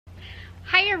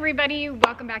Hi everybody,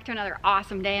 welcome back to another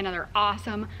awesome day, another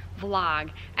awesome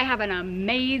vlog. I have an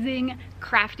amazing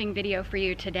crafting video for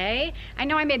you today. I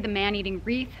know I made the man-eating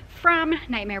wreath from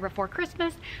Nightmare Before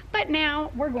Christmas, but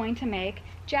now we're going to make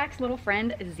Jack's little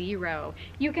friend Zero.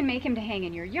 You can make him to hang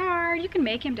in your yard, you can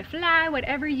make him to fly,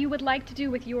 whatever you would like to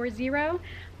do with your Zero.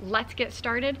 Let's get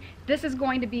started. This is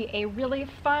going to be a really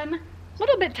fun,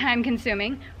 little bit time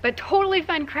consuming, but totally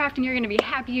fun craft, and you're gonna be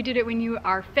happy you did it when you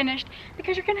are finished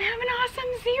because you're gonna have an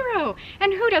awesome Zero.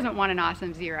 And who doesn't want an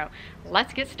awesome Zero?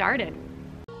 Let's get started.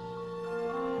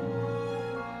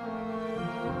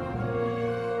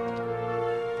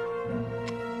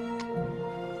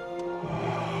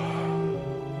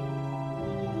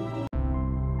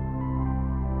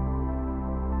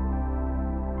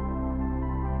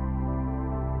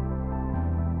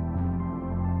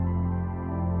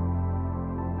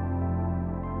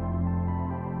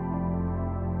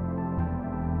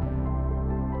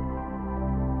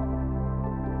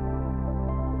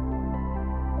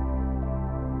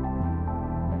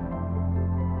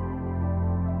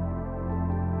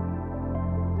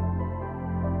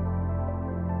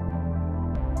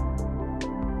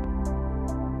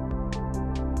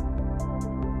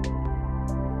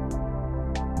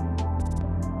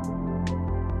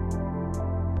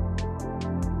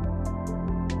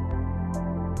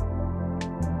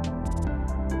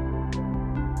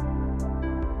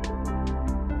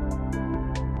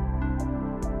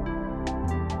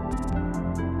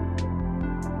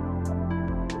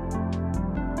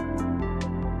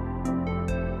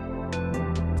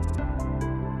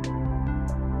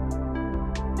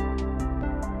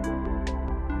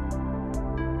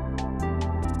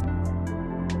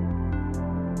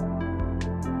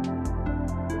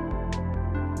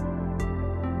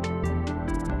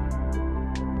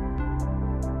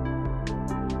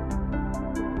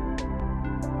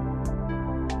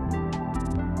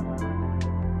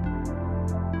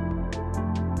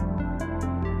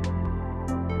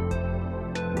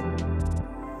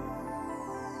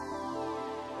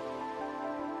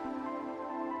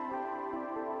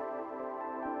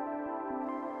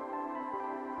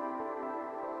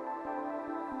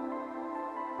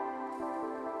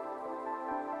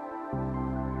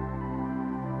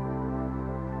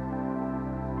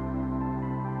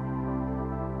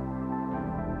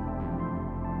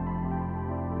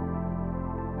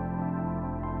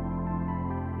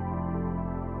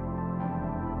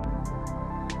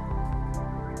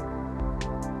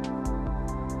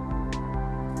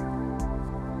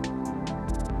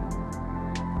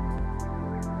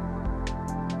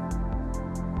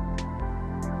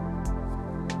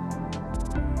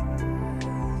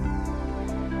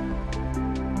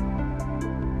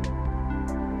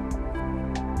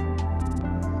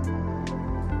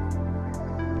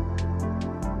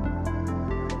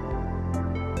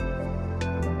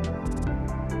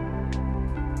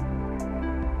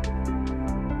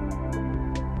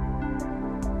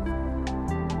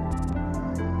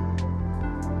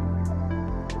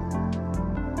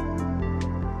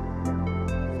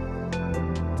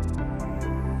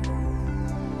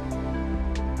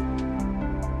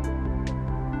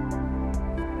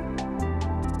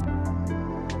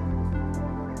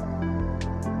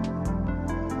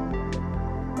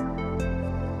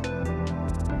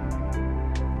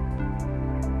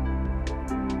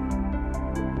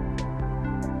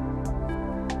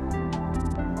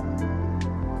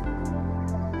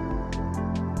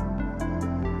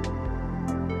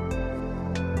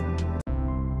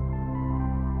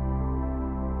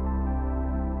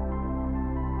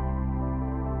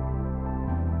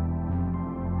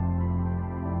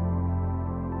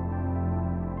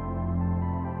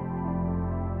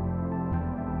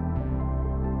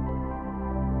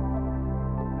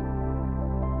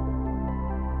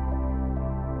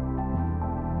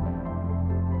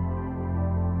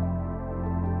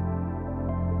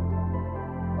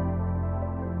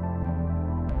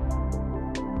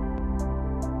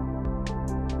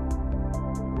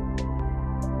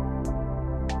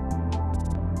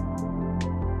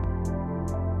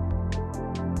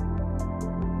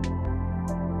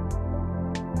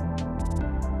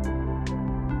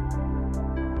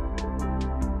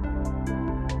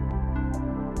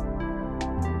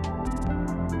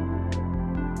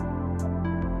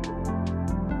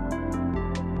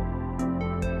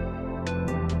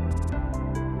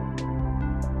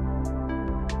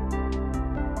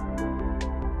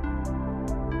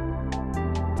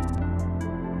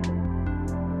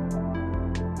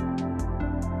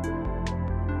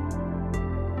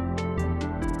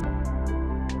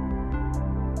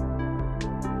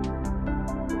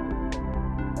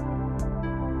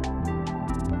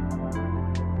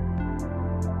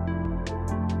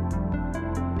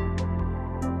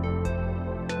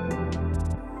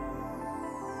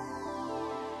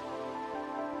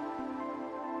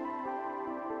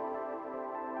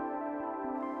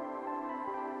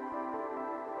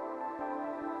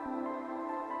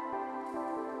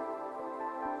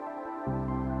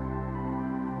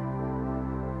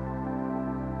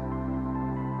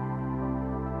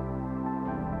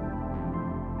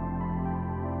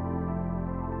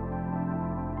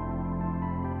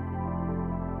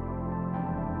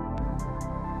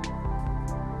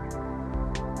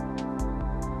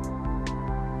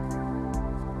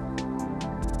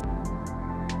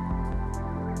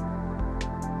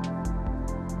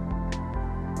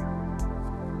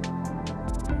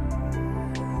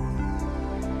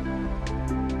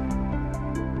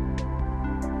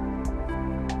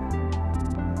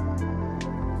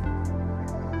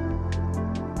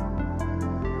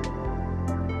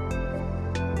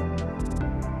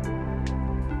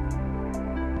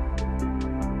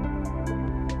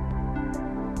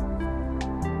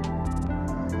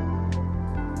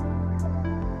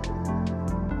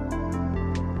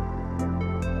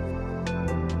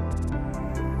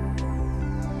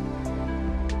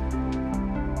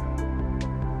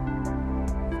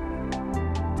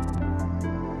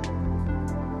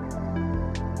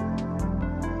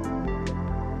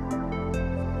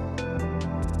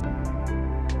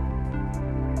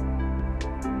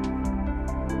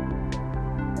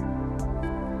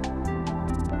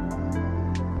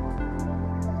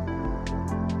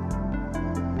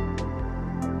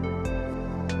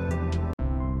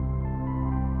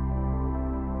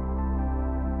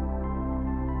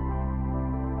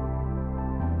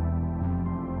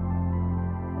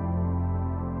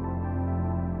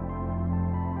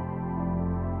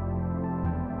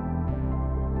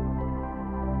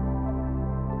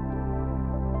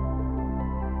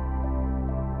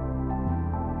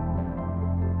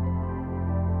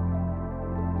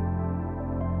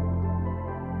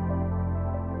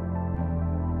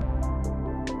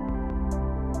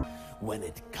 When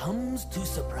it comes to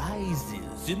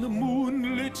surprises in the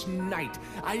moonlit night,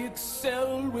 I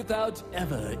excel without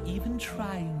ever even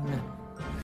trying.